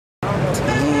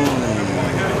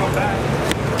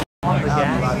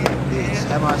album out there, bitch.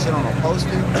 Have my shit on a poster.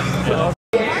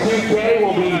 TX2K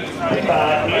will be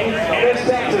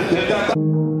intercepted.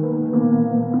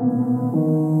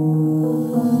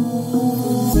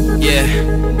 Yeah,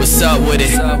 what's up with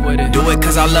it? Do it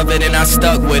cause I love it and I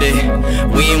stuck with it.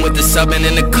 We ain't with the subbing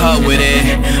in the cut with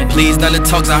it. Please, none of the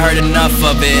talks, I heard enough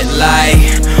of it. Like,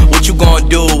 what you gonna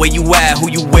do? Where you at? Who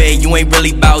you with? You ain't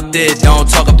really about this, don't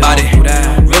talk about it.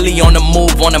 Really on the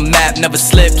move, on the map, never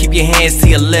slip. Keep your hands to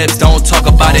your lips, don't talk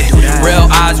about it. Real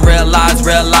eyes, real lives,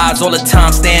 all the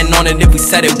time. Stand on it, if we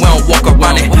said it, we don't walk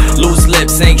around it. Loose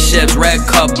lips, sink ships, red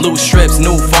cup, blue strips,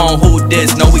 new phone, who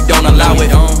this? No, we don't allow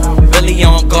it. Really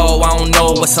on go, I don't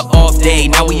know what's an off day.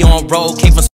 Now we on road,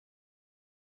 came from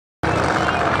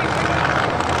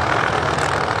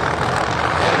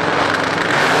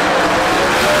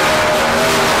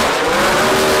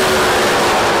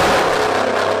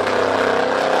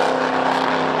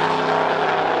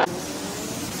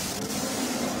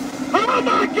Oh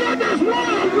my goodness,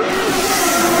 what a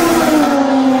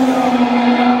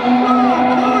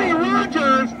Cody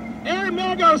Rogers, Aaron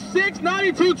Melgo,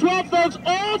 69212, folks.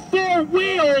 All four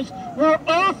wheels were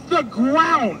off the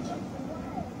ground.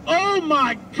 Oh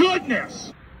my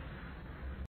goodness.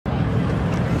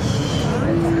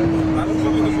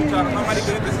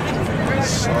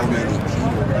 So many people.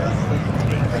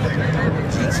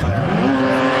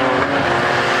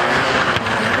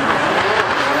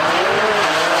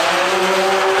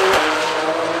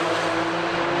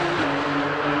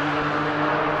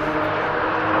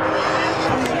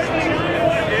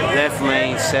 Left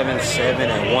lane 7-7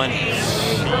 and 1.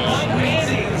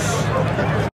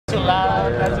 Too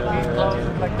loud, that's a beat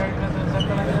close, like 30 minutes or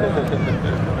something like that.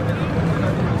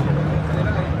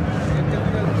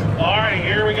 Alright,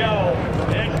 here we go.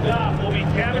 Next up will be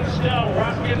Kevin Stowe,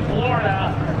 Ruskin,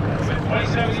 Florida, with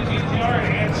 27 GTR,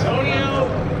 and Antonio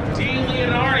D.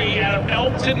 Leonardi out of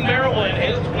Elton, Maryland,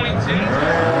 his 22.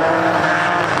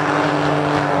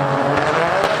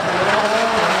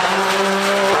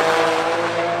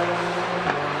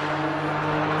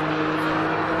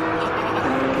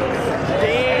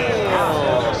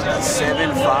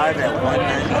 At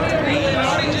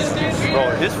 193. Bro,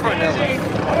 this front end was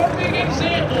Perfect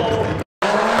example.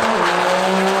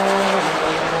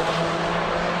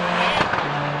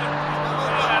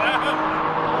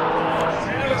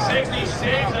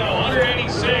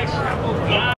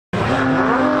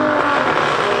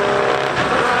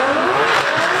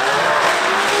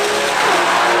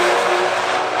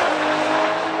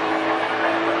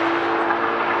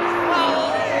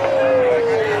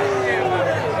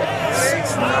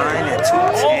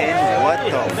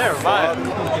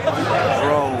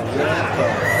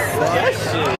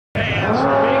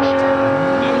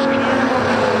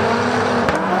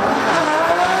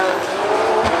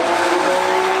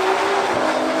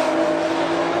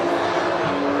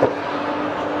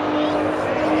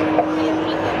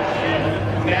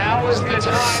 Now is the time.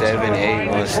 7'8",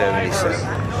 177.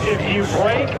 If you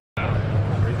break.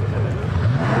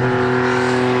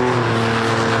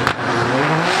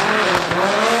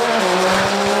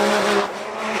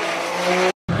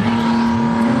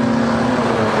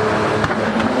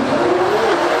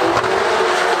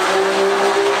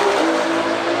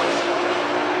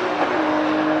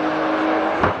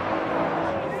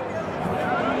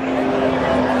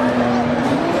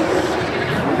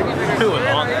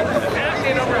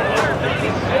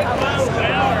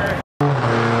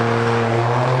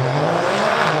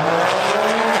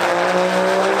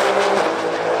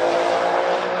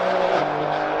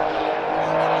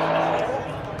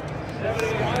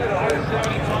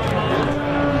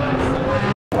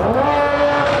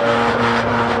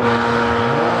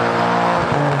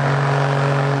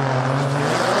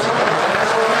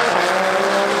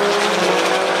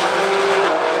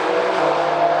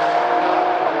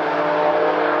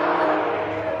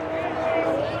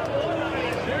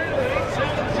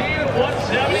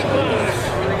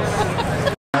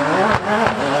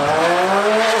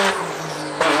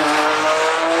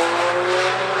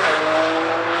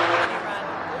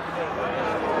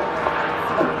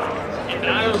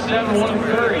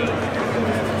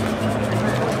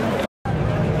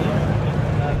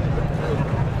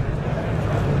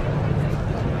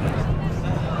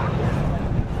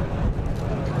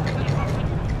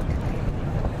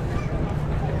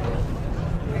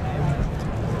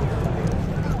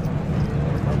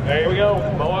 There we go.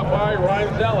 Mohawk by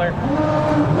Ryan Zeller. Do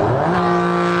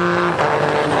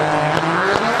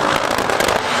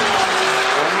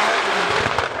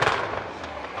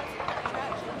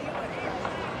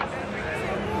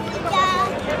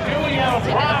we have a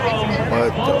problem?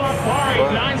 Mohawk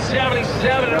by 9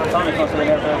 177.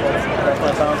 That's what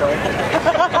it sounds like.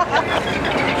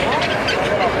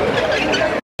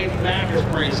 Backers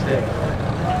pretty stiff.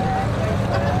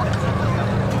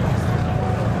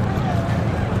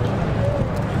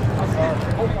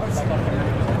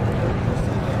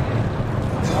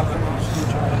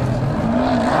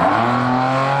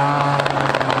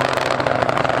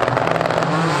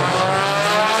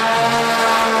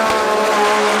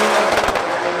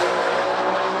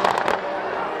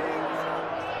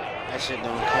 That shit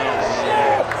don't count.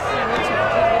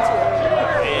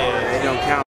 Yeah, it don't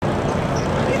count.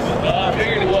 I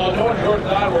figured, well, knowing Jordan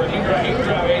Godward, you can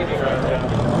drive anything right now.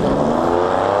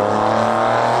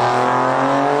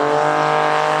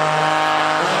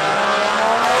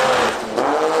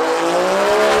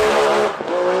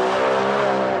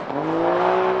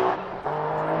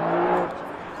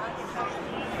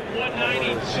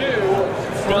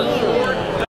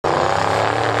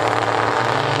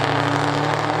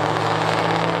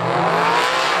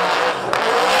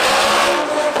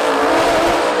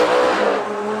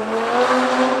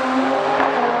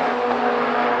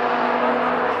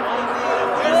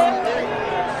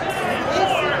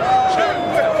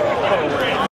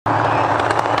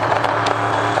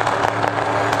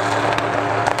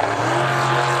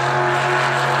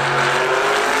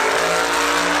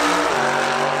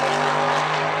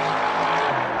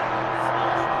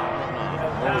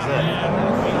 What was that?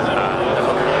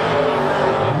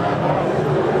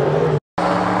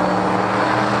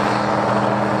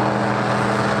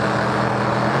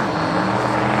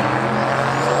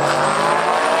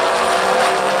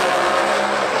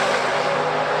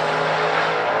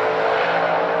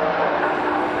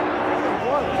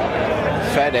 The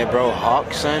fact that bro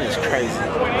Hawk son is crazy.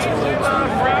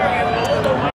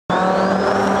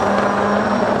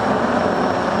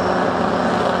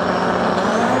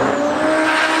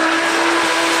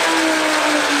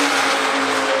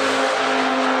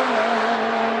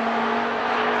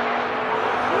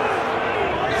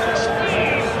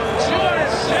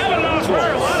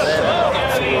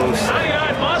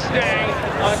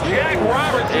 Jack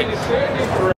Robertson is standing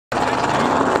for.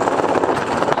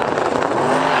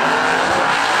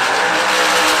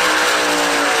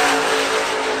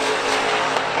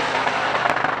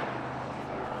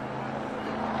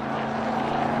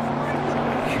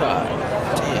 God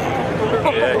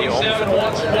damn. Yeah,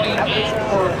 128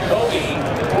 for Cody.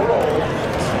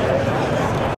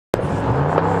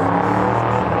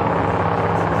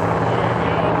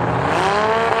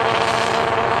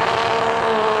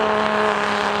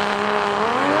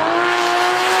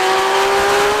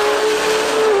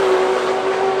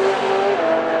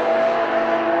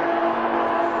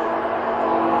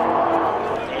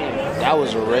 That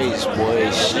was a race, boy.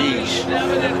 Sheesh.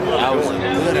 That was a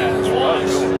good ass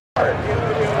race.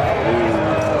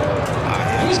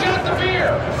 Who's got the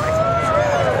beer?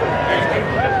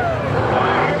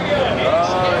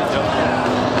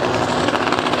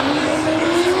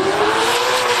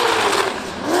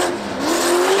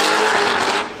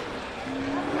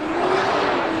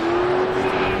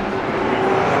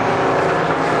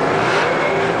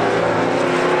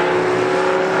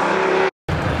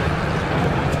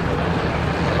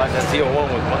 Like that Z01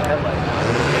 with one headlight.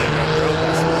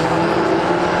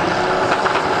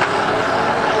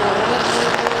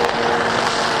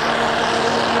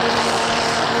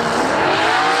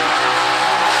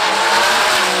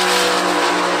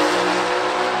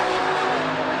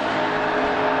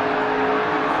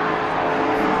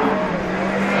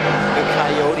 The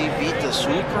Coyote beat the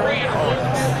Supra?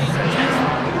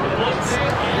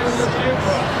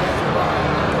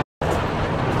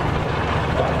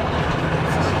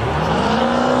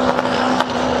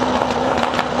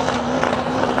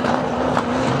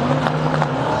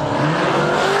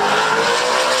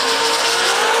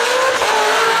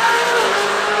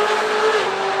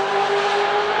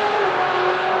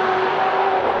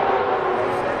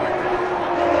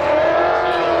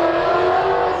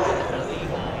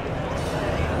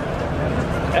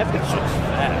 That bitch was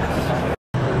fast.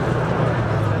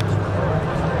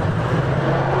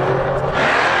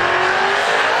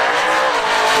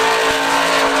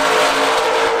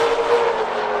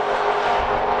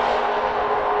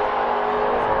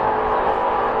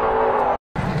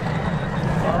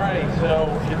 All right, so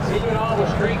continuing on with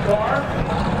street car.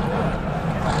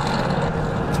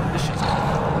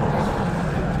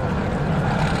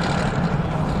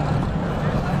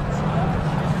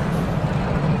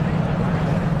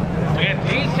 And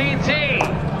DCT,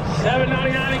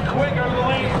 $7.99 and quicker to the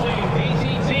lane, please.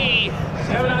 DCT,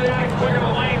 $7.99 and quicker to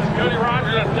the lanes. Cody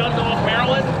Rogers of Dundalk,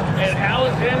 Maryland, and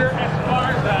Alexander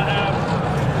Esparza of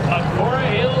Agora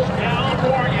Hills,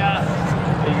 California.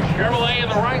 in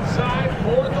the right side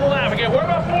for the left. Again, where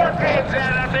about 4 fans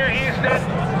at out there, Houston?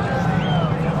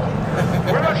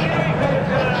 Where about Chevy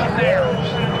fans at out there?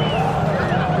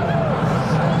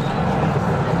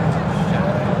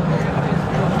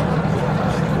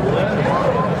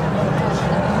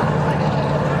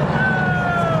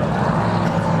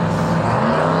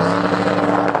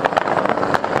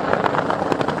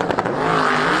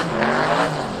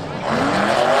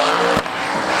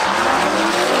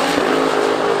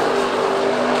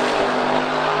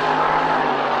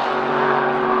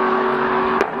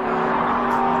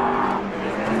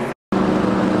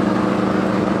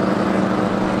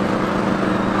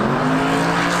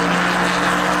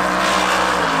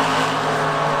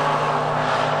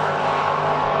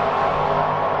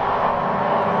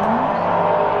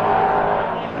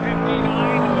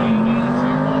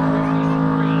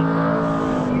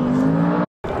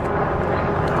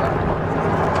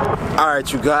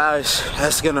 Alright, you guys,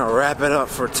 that's gonna wrap it up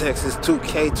for Texas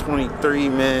 2K 23,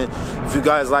 man. If you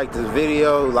guys like this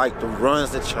video, like the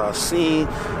runs that y'all seen,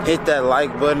 hit that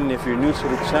like button. If you're new to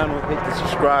the channel, hit the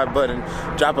subscribe button.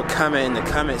 Drop a comment in the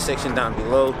comment section down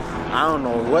below. I don't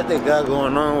know what they got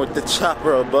going on with the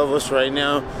chopper above us right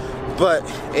now, but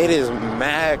it is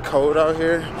mad cold out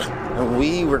here and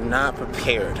we were not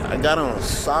prepared. I got on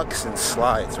socks and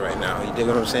slides right now, you dig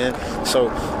what I'm saying? So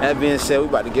that being said, we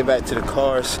about to get back to the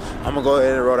cars. I'm gonna go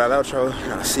ahead and roll that outro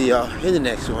and I'll see y'all in the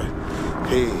next one.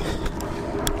 Peace.